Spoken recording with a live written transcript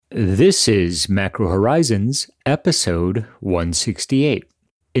This is Macro Horizons, episode 168,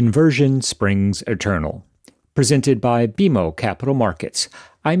 Inversion Springs Eternal, presented by BMO Capital Markets.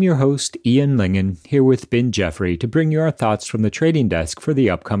 I'm your host, Ian Lingen, here with Ben Jeffrey to bring you our thoughts from the trading desk for the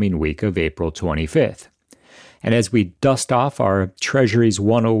upcoming week of April 25th. And as we dust off our Treasuries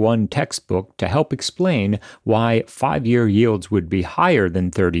 101 textbook to help explain why 5-year yields would be higher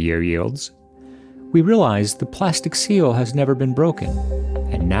than 30-year yields, we realize the plastic seal has never been broken,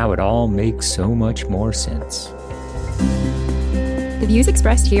 and now it all makes so much more sense. The views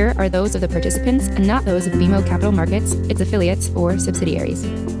expressed here are those of the participants and not those of BMO Capital Markets, its affiliates, or subsidiaries.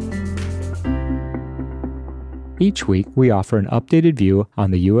 Each week, we offer an updated view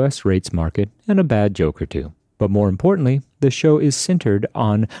on the U.S. rates market and a bad joke or two. But more importantly, the show is centered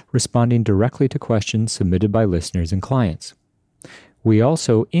on responding directly to questions submitted by listeners and clients. We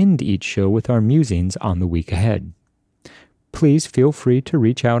also end each show with our musings on the week ahead. Please feel free to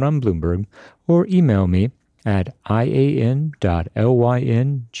reach out on Bloomberg or email me at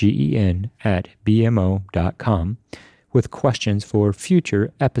ian.lyngen@bmo.com with questions for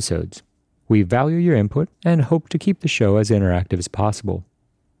future episodes. We value your input and hope to keep the show as interactive as possible.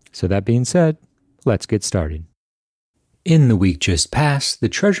 So that being said, let's get started. In the week just past, the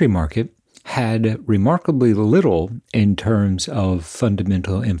Treasury market had remarkably little in terms of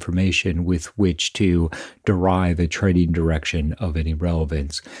fundamental information with which to derive a trading direction of any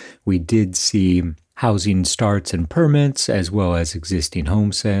relevance. We did see housing starts and permits, as well as existing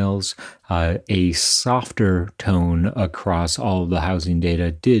home sales. A softer tone across all of the housing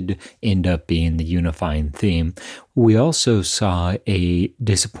data did end up being the unifying theme. We also saw a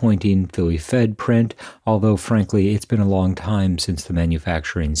disappointing Philly Fed print, although frankly, it's been a long time since the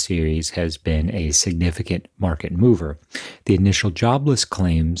manufacturing series has been a significant market mover. The initial jobless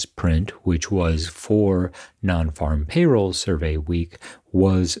claims print, which was for non-farm payroll survey week,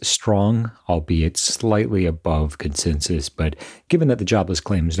 was strong, albeit slightly above consensus. But given that the jobless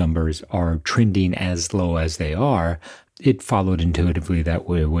claims numbers are trending as low as they are, it followed intuitively that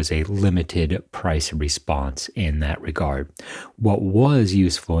there was a limited price response in that regard. What was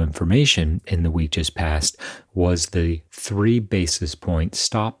useful information in the week just past was the 3 basis point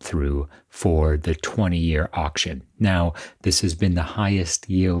stop through for the 20-year auction. Now, this has been the highest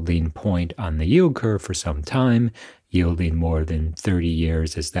yielding point on the yield curve for some time, yielding more than 30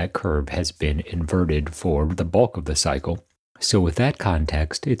 years as that curve has been inverted for the bulk of the cycle. So with that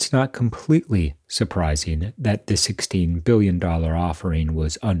context, it's not completely surprising that the $16 billion offering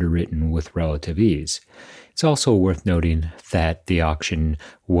was underwritten with relative ease. It's also worth noting that the auction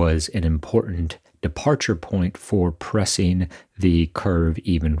was an important departure point for pressing the curve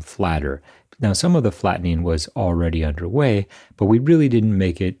even flatter. Now, some of the flattening was already underway, but we really didn't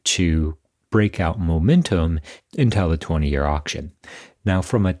make it to breakout momentum until the 20-year auction. Now,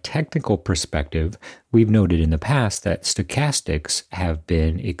 from a technical perspective, we've noted in the past that stochastics have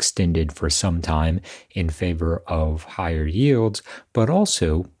been extended for some time in favor of higher yields, but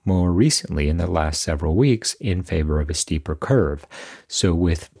also more recently in the last several weeks in favor of a steeper curve. So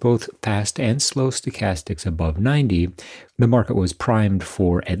with both fast and slow stochastics above 90, the market was primed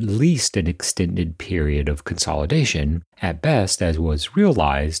for at least an extended period of consolidation, at best, as was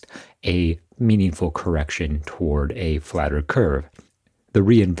realized, a meaningful correction toward a flatter curve. The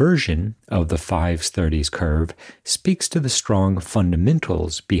reinversion of the 5/30s curve speaks to the strong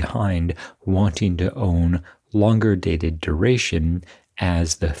fundamentals behind wanting to own longer dated duration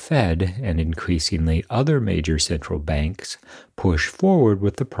as the Fed and increasingly other major central banks push forward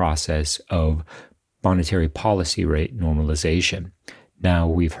with the process of monetary policy rate normalization. Now,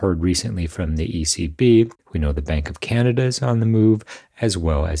 we've heard recently from the ECB, we know the Bank of Canada is on the move, as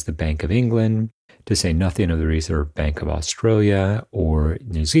well as the Bank of England, to say nothing of the Reserve Bank of Australia or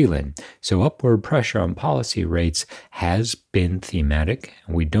New Zealand. So upward pressure on policy rates has been thematic,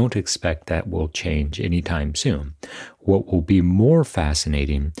 and we don't expect that will change anytime soon. What will be more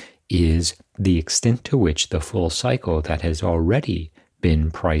fascinating is the extent to which the full cycle that has already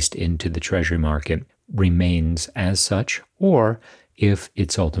been priced into the Treasury market remains as such, or if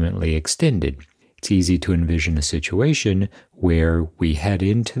it's ultimately extended. It's easy to envision a situation where we head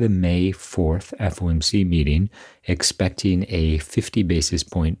into the May 4th FOMC meeting expecting a 50 basis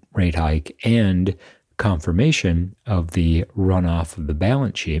point rate hike and confirmation of the runoff of the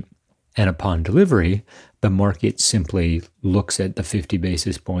balance sheet. And upon delivery, the market simply looks at the 50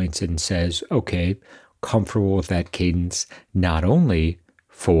 basis points and says, okay, comfortable with that cadence, not only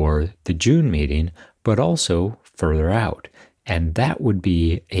for the June meeting, but also further out. And that would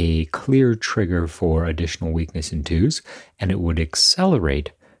be a clear trigger for additional weakness in twos, and it would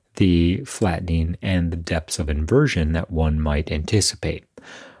accelerate the flattening and the depths of inversion that one might anticipate.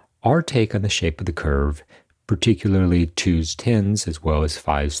 our take on the shape of the curve, particularly 2s, 10s, as well as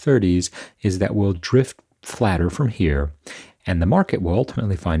 5s, 30s, is that we'll drift flatter from here, and the market will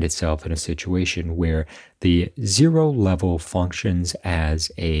ultimately find itself in a situation where the zero level functions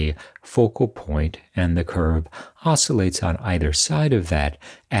as a focal point, and the curve oscillates on either side of that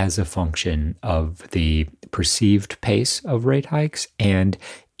as a function of the perceived pace of rate hikes and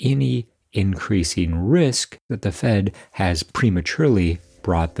any increasing risk that the Fed has prematurely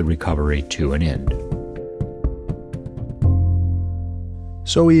brought the recovery to an end.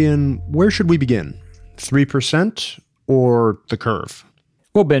 So, Ian, where should we begin? 3% or the curve?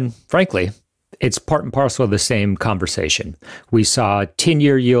 Well, Ben, frankly, it's part and parcel of the same conversation. We saw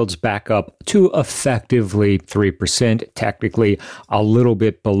 10-year yields back up to effectively 3%, technically a little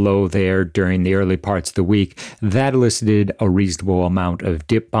bit below there during the early parts of the week. That elicited a reasonable amount of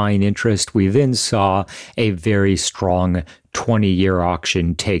dip buying interest. We then saw a very strong 20-year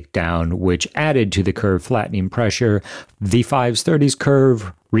auction takedown, which added to the curve flattening pressure. The 5s, 30s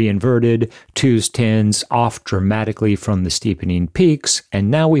curve reinverted, 2s, 10s off dramatically from the steepening peaks,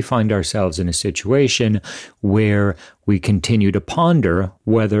 and now we find ourselves in a situation where we continue to ponder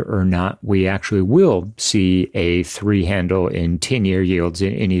whether or not we actually will see a 3 handle in 10-year yields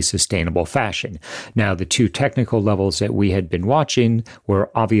in any sustainable fashion. Now, the two technical levels that we had been watching were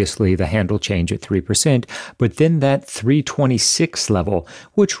obviously the handle change at 3%, but then that 326 level,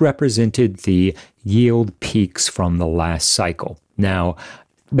 which represented the yield peaks from the last cycle. Now,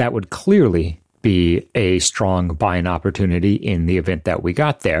 that would clearly be a strong buying opportunity in the event that we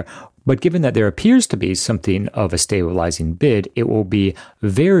got there. But given that there appears to be something of a stabilizing bid, it will be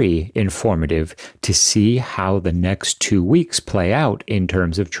very informative to see how the next 2 weeks play out in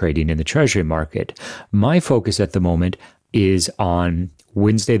terms of trading in the Treasury market. My focus at the moment is on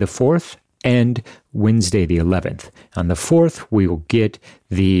Wednesday the 4th and Wednesday the 11th. On the 4th, we will get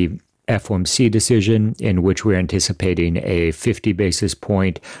the FOMC decision in which we're anticipating a 50 basis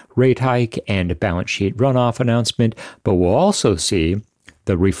point rate hike and a balance sheet runoff announcement, but we'll also see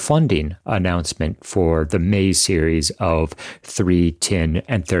the refunding announcement for the May series of 3, 10,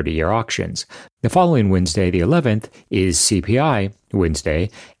 and 30-year auctions. The following Wednesday, the 11th, is CPI Wednesday,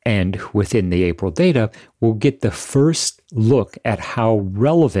 and within the April data, we'll get the first look at how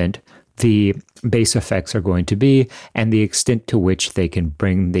relevant the base effects are going to be and the extent to which they can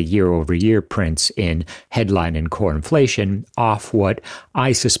bring the year-over-year prints in headline and core inflation off what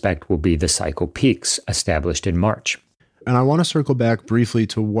I suspect will be the cycle peaks established in March. And I want to circle back briefly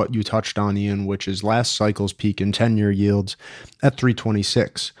to what you touched on, Ian, which is last cycle's peak in 10-year yields at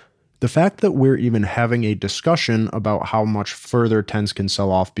 326. The fact that we're even having a discussion about how much further 10s can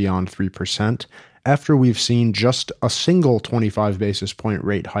sell off beyond 3% after we've seen just a single 25 basis point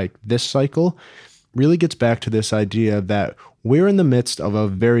rate hike this cycle really gets back to this idea that we're in the midst of a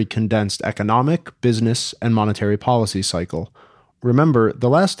very condensed economic, business, and monetary policy cycle. Remember, the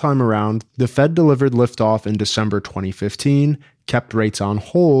last time around, the Fed delivered liftoff in December 2015, kept rates on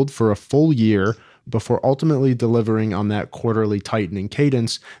hold for a full year before ultimately delivering on that quarterly tightening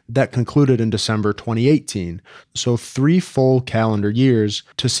cadence that concluded in December 2018. So 3 full calendar years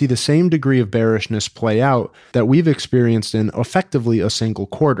to see the same degree of bearishness play out that we've experienced in effectively a single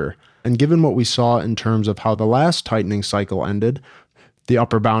quarter. And given what we saw in terms of how the last tightening cycle ended, the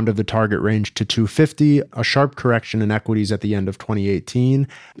upper bound of the target range to 250, a sharp correction in equities at the end of 2018,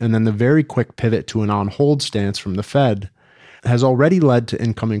 and then the very quick pivot to an on-hold stance from the Fed, has already led to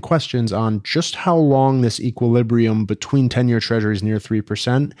incoming questions on just how long this equilibrium between 10-year treasuries near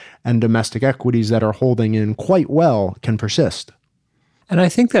 3% and domestic equities that are holding in quite well can persist. And I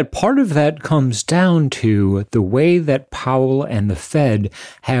think that part of that comes down to the way that Powell and the Fed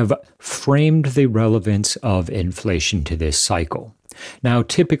have framed the relevance of inflation to this cycle. Now,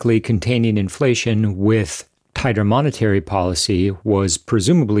 typically containing inflation with tighter monetary policy was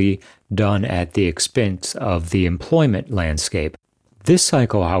presumably done at the expense of the employment landscape. This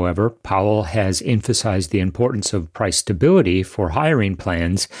cycle, however, Powell has emphasized the importance of price stability for hiring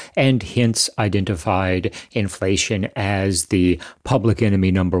plans and hence identified inflation as the public enemy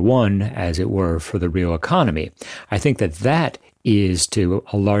number one, as it were, for the real economy. I think that is to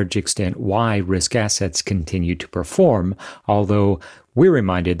a large extent why risk assets continue to perform, although we're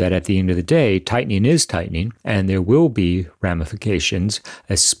reminded that at the end of the day, tightening is tightening, and there will be ramifications,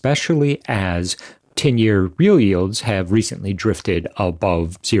 especially as 10-year real yields have recently drifted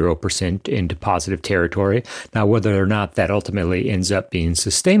above 0% into positive territory. Now, whether or not that ultimately ends up being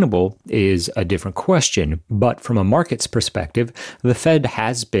sustainable is a different question. But from a market's perspective, the Fed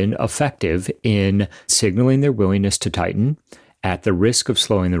has been effective in signaling their willingness to tighten at the risk of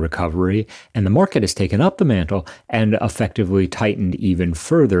slowing the recovery, and the market has taken up the mantle and effectively tightened even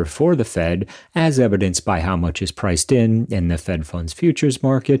further for the Fed, as evidenced by how much is priced in the Fed funds futures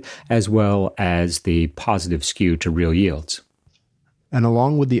market, as well as the positive skew to real yields. And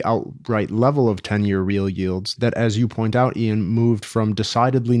along with the outright level of 10-year real yields that, as you point out, Ian, moved from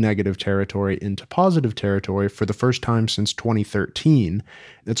decidedly negative territory into positive territory for the first time since 2013,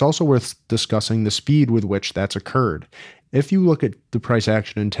 it's also worth discussing the speed with which that's occurred. If you look at the price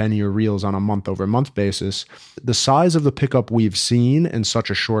action in 10-year reals on a month-over-month basis, the size of the pickup we've seen in such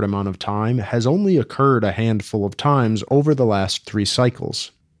a short amount of time has only occurred a handful of times over the last 3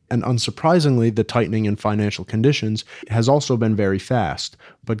 cycles. And unsurprisingly, the tightening in financial conditions has also been very fast.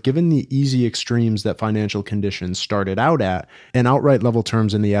 But given the easy extremes that financial conditions started out at, in outright level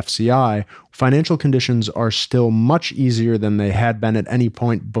terms in the FCI, financial conditions are still much easier than they had been at any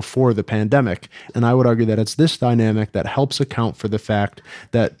point before the pandemic. And I would argue that it's this dynamic that helps account for the fact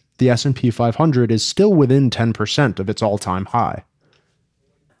that the S&P 500 is still within 10% of its all-time high.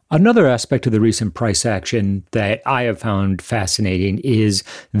 Another aspect of the recent price action that I have found fascinating is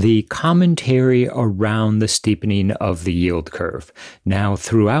the commentary around the steepening of the yield curve. Now,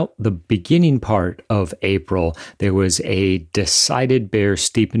 throughout the beginning part of April, there was a decided bear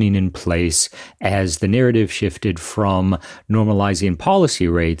steepening in place as the narrative shifted from normalizing policy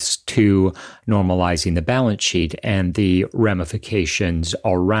rates to normalizing the balance sheet and the ramifications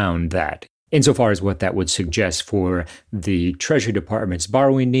around that, insofar as what that would suggest for the Treasury Department's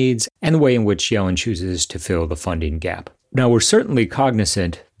borrowing needs and the way in which Yellen chooses to fill the funding gap. Now, we're certainly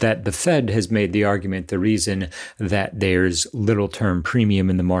cognizant that the Fed has made the argument the reason that there's little term premium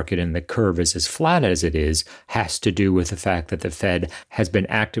in the market and the curve is as flat as it is has to do with the fact that the Fed has been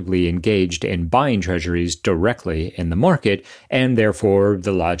actively engaged in buying treasuries directly in the market, and therefore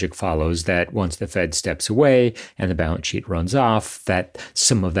the logic follows that once the Fed steps away and the balance sheet runs off, that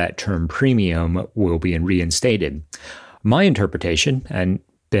some of that term premium will be reinstated. My interpretation, and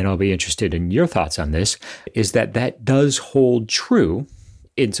Ben, I'll be interested in your thoughts on this, is that that does hold true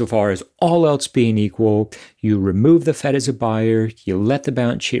insofar as all else being equal, you remove the Fed as a buyer, you let the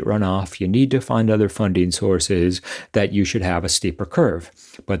balance sheet run off, you need to find other funding sources, that you should have a steeper curve.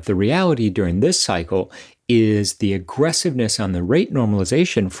 But the reality during this cycle is the aggressiveness on the rate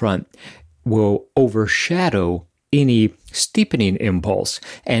normalization front will overshadow any steepening impulse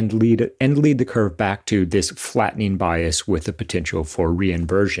and lead the curve back to this flattening bias with the potential for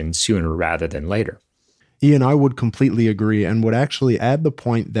reinversion sooner rather than later. Ian, I would completely agree and would actually add the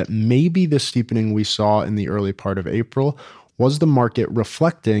point that maybe the steepening we saw in the early part of April was the market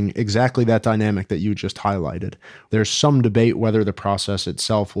reflecting exactly that dynamic that you just highlighted. There's some debate whether the process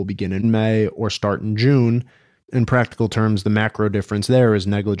itself will begin in May or start in June. In practical terms, the macro difference there is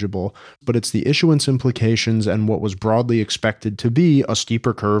negligible, but it's the issuance implications and what was broadly expected to be a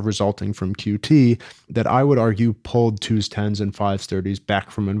steeper curve resulting from QT that I would argue pulled 2s, 10s, and 5s, 30s back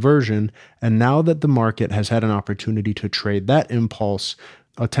from inversion. And now that the market has had an opportunity to trade that impulse,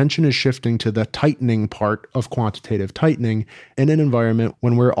 attention is shifting to the tightening part of quantitative tightening in an environment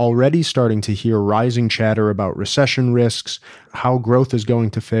when we're already starting to hear rising chatter about recession risks, how growth is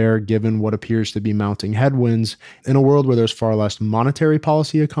going to fare given what appears to be mounting headwinds, in a world where there's far less monetary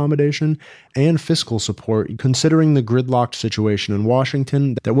policy accommodation and fiscal support, considering the gridlocked situation in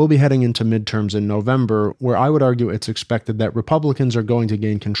Washington that we'll be heading into midterms in November, where I would argue it's expected that Republicans are going to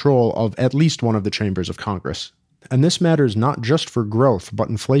gain control of at least one of the chambers of Congress. And this matters not just for growth, but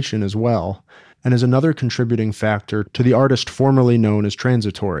inflation as well, and is another contributing factor to the artist formerly known as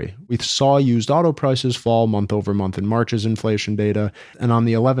transitory. We saw used auto prices fall month over month in March's inflation data, and on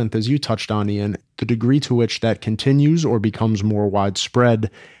the 11th, as you touched on, Ian, the degree to which that continues or becomes more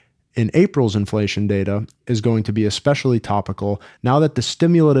widespread in April's inflation data is going to be especially topical now that the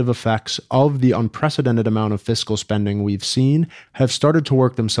stimulative effects of the unprecedented amount of fiscal spending we've seen have started to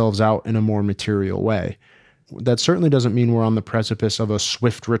work themselves out in a more material way. That certainly doesn't mean we're on the precipice of a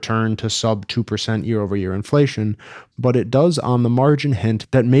swift return to sub 2% year-over-year inflation, but it does on the margin hint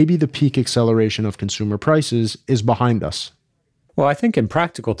that maybe the peak acceleration of consumer prices is behind us. Well, I think in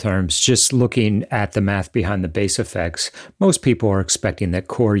practical terms, just looking at the math behind the base effects, most people are expecting that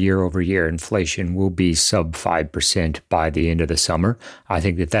core year-over-year inflation will be sub 5% by the end of the summer. I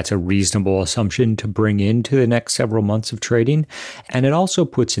think that that's a reasonable assumption to bring into the next several months of trading. And it also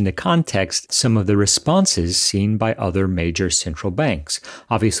puts into context some of the responses seen by other major central banks.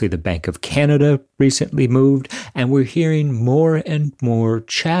 Obviously, the Bank of Canada recently moved, and we're hearing more and more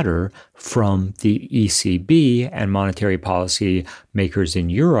chatter from the ECB and monetary policy makers in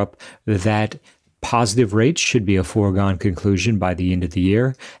Europe that Positive rates should be a foregone conclusion by the end of the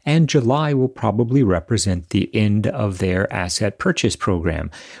year, and July will probably represent the end of their asset purchase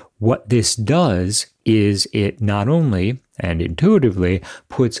program. What this does is it not only, and intuitively,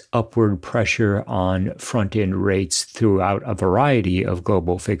 puts upward pressure on front-end rates throughout a variety of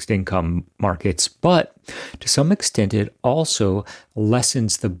global fixed income markets, but to some extent it also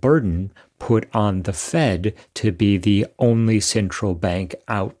lessens the burden put on the Fed to be the only central bank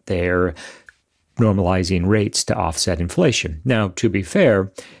out there normalizing rates to offset inflation. Now, to be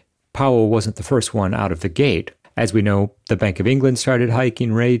fair, Powell wasn't the first one out of the gate. As we know, the Bank of England started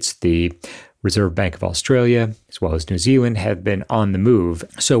hiking rates. The Reserve Bank of Australia, as well as New Zealand, have been on the move.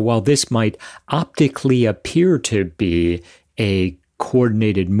 So while this might optically appear to be a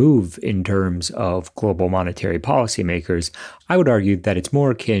coordinated move in terms of global monetary policymakers, I would argue that it's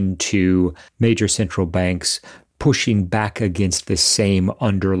more akin to major central banks pushing back against the same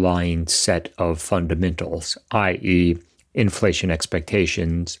underlying set of fundamentals, i.e., inflation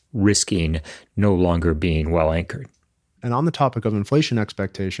expectations risking no longer being well anchored. And on the topic of inflation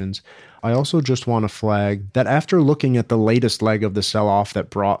expectations, I also just want to flag that after looking at the latest leg of the sell-off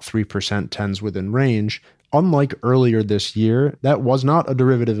that brought 3% 10s within range, unlike earlier this year, that was not a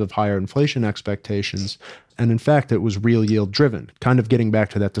derivative of higher inflation expectations, and in fact, it was real yield driven, kind of getting back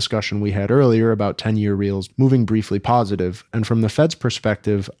to that discussion we had earlier about 10-year reals moving briefly positive. And from the Fed's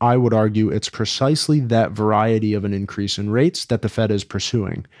perspective, I would argue it's precisely that variety of an increase in rates that the Fed is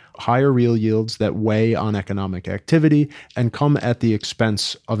pursuing. Higher real yields that weigh on economic activity and come at the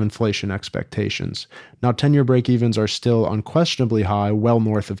expense of inflation expectations. Now, 10-year break-evens are still unquestionably high, well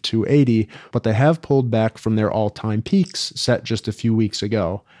north of 280, but they have pulled back from their all-time peaks set just a few weeks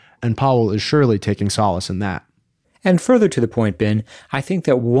ago. And Powell is surely taking solace in that. And further to the point, Ben, I think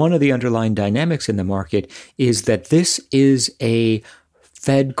that one of the underlying dynamics in the market is that this is a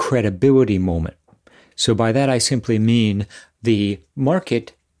Fed credibility moment. So by that, I simply mean the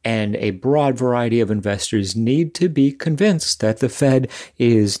market and a broad variety of investors need to be convinced that the Fed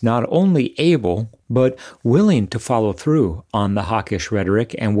is not only able, but willing to follow through on the hawkish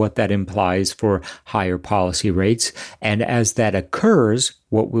rhetoric and what that implies for higher policy rates. And as that occurs,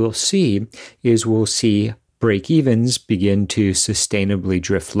 what we'll see is break-evens begin to sustainably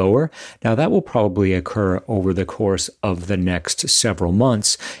drift lower. Now, that will probably occur over the course of the next several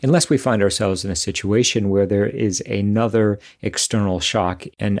months, unless we find ourselves in a situation where there is another external shock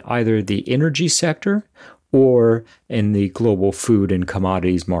in either the energy sector or in the global food and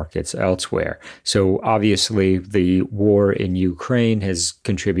commodities markets elsewhere. So obviously, the war in Ukraine has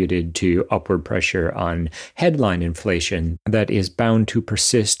contributed to upward pressure on headline inflation that is bound to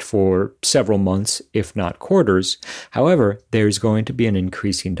persist for several months, if not quarters. However, there's going to be an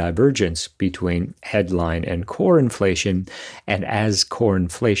increasing divergence between headline and core inflation, and as core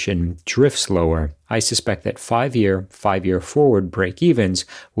inflation drifts lower, I suspect that five-year forward break-evens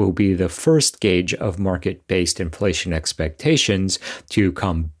will be the first gauge of market-based inflation expectations to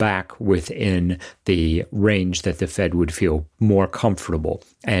come back within the range that the Fed would feel more comfortable.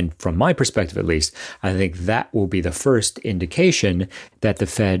 And from my perspective, at least, I think that will be the first indication that the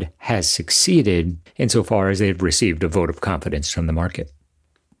Fed has succeeded insofar as they've received a vote of confidence from the market.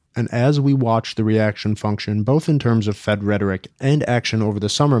 And as we watch the reaction function, both in terms of Fed rhetoric and action over the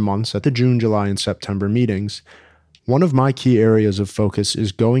summer months at the June, July, and September meetings, one of my key areas of focus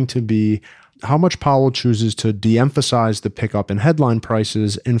is going to be how much Powell chooses to de-emphasize the pickup in headline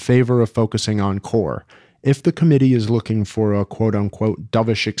prices in favor of focusing on core. If the committee is looking for a quote-unquote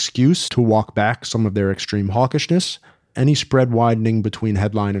dovish excuse to walk back some of their extreme hawkishness, any spread widening between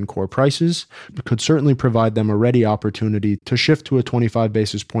headline and core prices could certainly provide them a ready opportunity to shift to a 25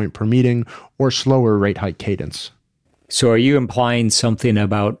 basis point per meeting or slower rate hike cadence. So are you implying something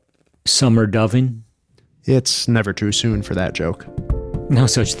about summer doving? It's never too soon for that joke. No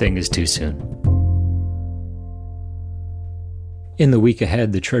such thing as too soon. In the week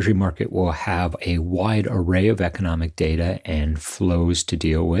ahead, the Treasury market will have a wide array of economic data and flows to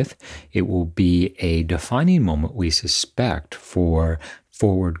deal with. It will be a defining moment, we suspect, for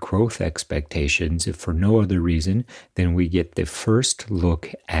forward growth expectations, if for no other reason than we get the first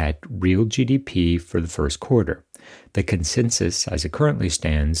look at real GDP for the first quarter. The consensus, as it currently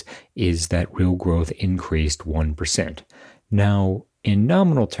stands, is that real growth increased 1%. Now, in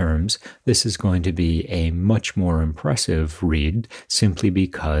nominal terms, this is going to be a much more impressive read simply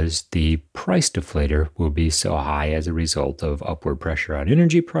because the price deflator will be so high as a result of upward pressure on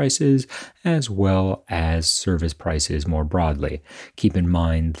energy prices as well as service prices more broadly. Keep in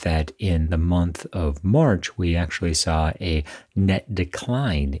mind that in the month of March, we actually saw a net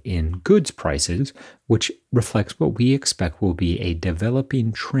decline in goods prices, which reflects what we expect will be a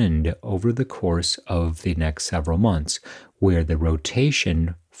developing trend over the course of the next several months, where the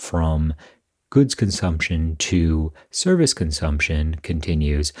rotation from goods consumption to service consumption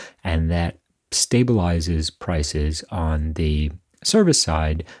continues, and that stabilizes prices on the service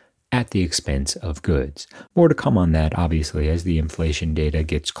side at the expense of goods. More to come on that, obviously, as the inflation data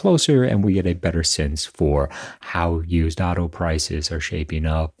gets closer and we get a better sense for how used auto prices are shaping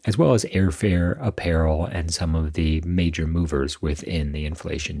up, as well as airfare, apparel, and some of the major movers within the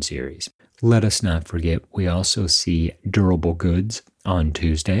inflation series. Let us not forget, we also see durable goods on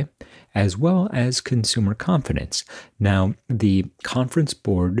Tuesday, as well as consumer confidence. Now, the Conference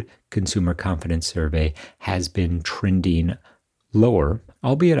Board Consumer Confidence Survey has been trending lower,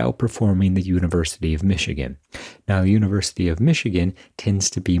 albeit outperforming the University of Michigan. Now, the University of Michigan tends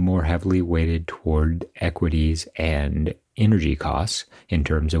to be more heavily weighted toward equities and energy costs in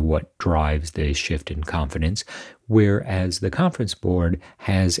terms of what drives the shift in confidence, whereas the Conference Board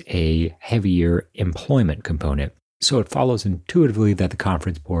has a heavier employment component. So it follows intuitively that the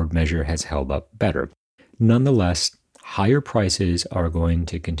Conference Board measure has held up better. Nonetheless, higher prices are going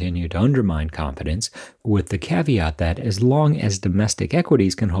to continue to undermine confidence, with the caveat that as long as domestic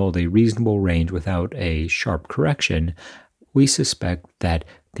equities can hold a reasonable range without a sharp correction, we suspect that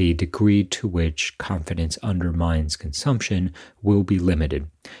the degree to which confidence undermines consumption will be limited.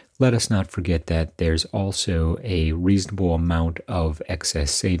 Let us not forget that there's also a reasonable amount of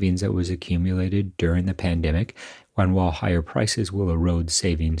excess savings that was accumulated during the pandemic, and while higher prices will erode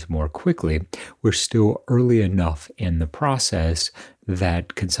savings more quickly, we're still early enough in the process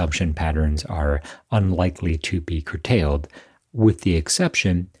that consumption patterns are unlikely to be curtailed, with the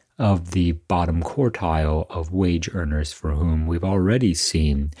exception of the bottom quartile of wage earners for whom we've already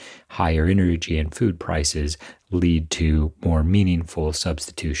seen higher energy and food prices lead to more meaningful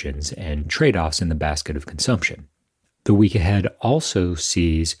substitutions and trade-offs in the basket of consumption. The week ahead also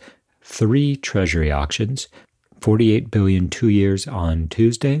sees 3 Treasury auctions, $48 billion 2 years on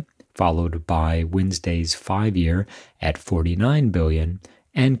Tuesday, followed by Wednesday's 5-year at $49 billion,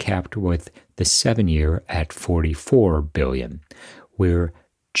 and capped with the 7-year at $44 billion. We're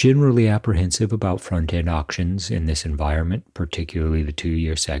generally apprehensive about front-end auctions in this environment, particularly the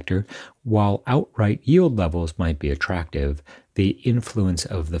 2-year sector. While outright yield levels might be attractive, the influence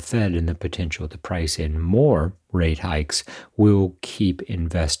of the Fed and the potential to price in more rate hikes will keep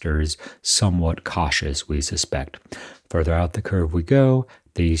investors somewhat cautious, we suspect. Further out the curve we go,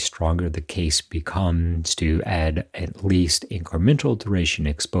 the stronger the case becomes to add at least incremental duration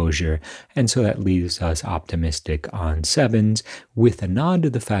exposure, and so that leaves us optimistic on 7s, with a nod to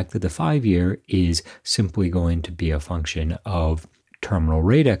the fact that the 5-year is simply going to be a function of terminal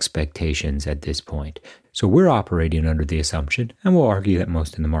rate expectations at this point. So we're operating under the assumption, and we'll argue that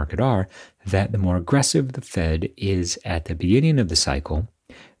most in the market are, that the more aggressive the Fed is at the beginning of the cycle,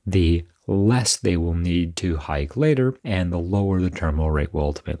 the less they will need to hike later, and the lower the terminal rate will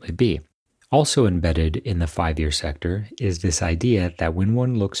ultimately be. Also embedded in the 5-year sector is this idea that when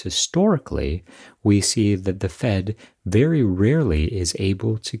one looks historically, we see that the Fed very rarely is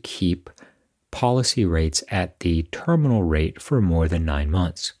able to keep policy rates at the terminal rate for more than 9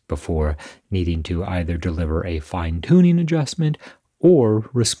 months before needing to either deliver a fine-tuning adjustment or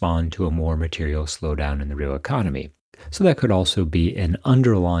respond to a more material slowdown in the real economy. So that could also be an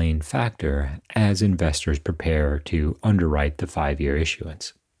underlying factor as investors prepare to underwrite the 5-year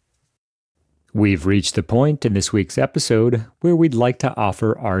issuance. We've reached the point in this week's episode where we'd like to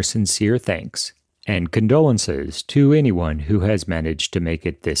offer our sincere thanks and condolences to anyone who has managed to make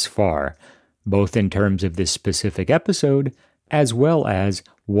it this far, both in terms of this specific episode as well as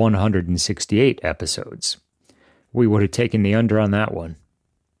 168 episodes. We would have taken the under on that one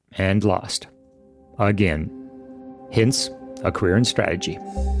and lost. Again. Hence, a career in strategy.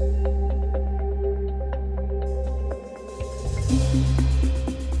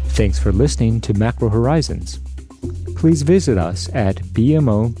 Thanks for listening to Macro Horizons. Please visit us at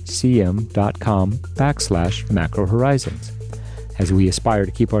bmocm.com/Macro Horizons. As we aspire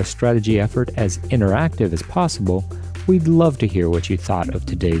to keep our strategy effort as interactive as possible, we'd love to hear what you thought of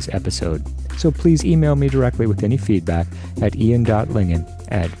today's episode. So please email me directly with any feedback at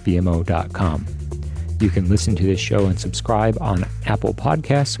ian.lingen@bmo.com. You can listen to this show and subscribe on Apple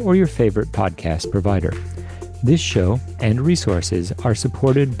Podcasts or your favorite podcast provider. This show and resources are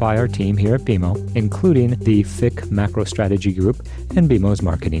supported by our team here at BMO, including the FIC Macro Strategy Group and BMO's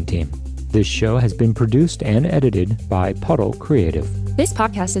marketing team. This show has been produced and edited by Puddle Creative. This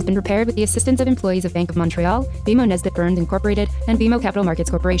podcast has been prepared with the assistance of employees of Bank of Montreal, BMO Nesbitt Burns Incorporated, and BMO Capital Markets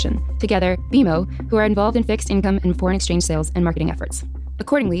Corporation. Together, BMO, who are involved in fixed income and foreign exchange sales and marketing efforts.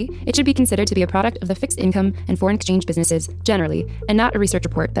 Accordingly, it should be considered to be a product of the fixed income and foreign exchange businesses generally, and not a research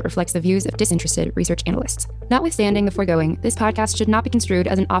report that reflects the views of disinterested research analysts. Notwithstanding the foregoing, this podcast should not be construed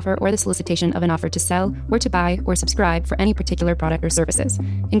as an offer or the solicitation of an offer to sell or to buy or subscribe for any particular product or services,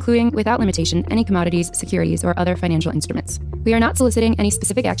 including, without limitation, any commodities, securities, or other financial instruments. We are not soliciting any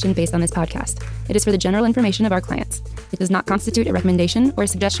specific action based on this podcast. It is for the general information of our clients. It does not constitute a recommendation or a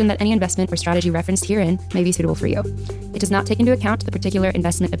suggestion that any investment or strategy referenced herein may be suitable for you. It does not take into account the particular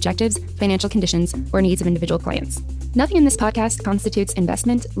investment objectives, financial conditions, or needs of individual clients. Nothing in this podcast constitutes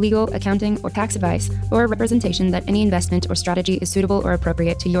investment, legal, accounting, or tax advice, or a representation that any investment or strategy is suitable or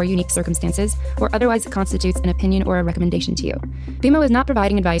appropriate to your unique circumstances, or otherwise constitutes an opinion or a recommendation to you. BMO is not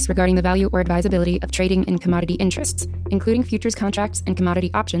providing advice regarding the value or advisability of trading in commodity interests, including futures contracts and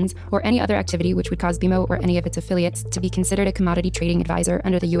commodity options, or any other activity which would cause BMO or any of its affiliates to be considered a commodity trading advisor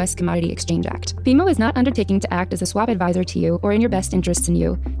under the U.S. Commodity Exchange Act. BMO is not undertaking to act as a swap advisor to you or in your best interests in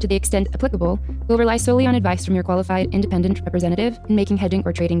you, to the extent applicable, will rely solely on advice from your qualified independent representative in making hedging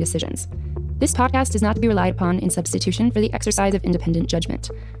or trading decisions. This podcast is not to be relied upon in substitution for the exercise of independent judgment.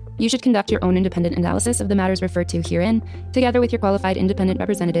 You should conduct your own independent analysis of the matters referred to herein, together with your qualified independent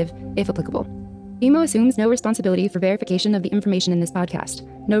representative, if applicable. BMO assumes no responsibility for verification of the information in this podcast.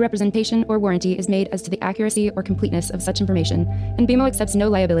 No representation or warranty is made as to the accuracy or completeness of such information, and BMO accepts no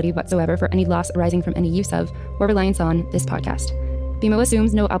liability whatsoever for any loss arising from any use of or reliance on this podcast. BMO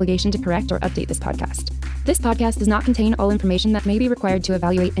assumes no obligation to correct or update this podcast. This podcast does not contain all information that may be required to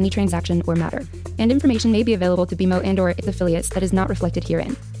evaluate any transaction or matter, and information may be available to BMO and/or its affiliates that is not reflected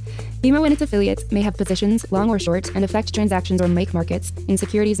herein. BMO and its affiliates may have positions, long or short, and affect transactions or make markets in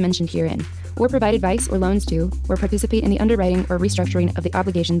securities mentioned herein, or provide advice or loans to, or participate in the underwriting or restructuring of the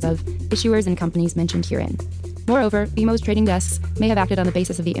obligations of, issuers and companies mentioned herein. Moreover, BMO's trading desks may have acted on the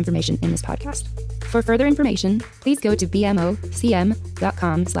basis of the information in this podcast. For further information, please go to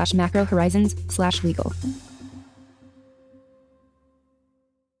bmocm.com/macrohorizons/legal.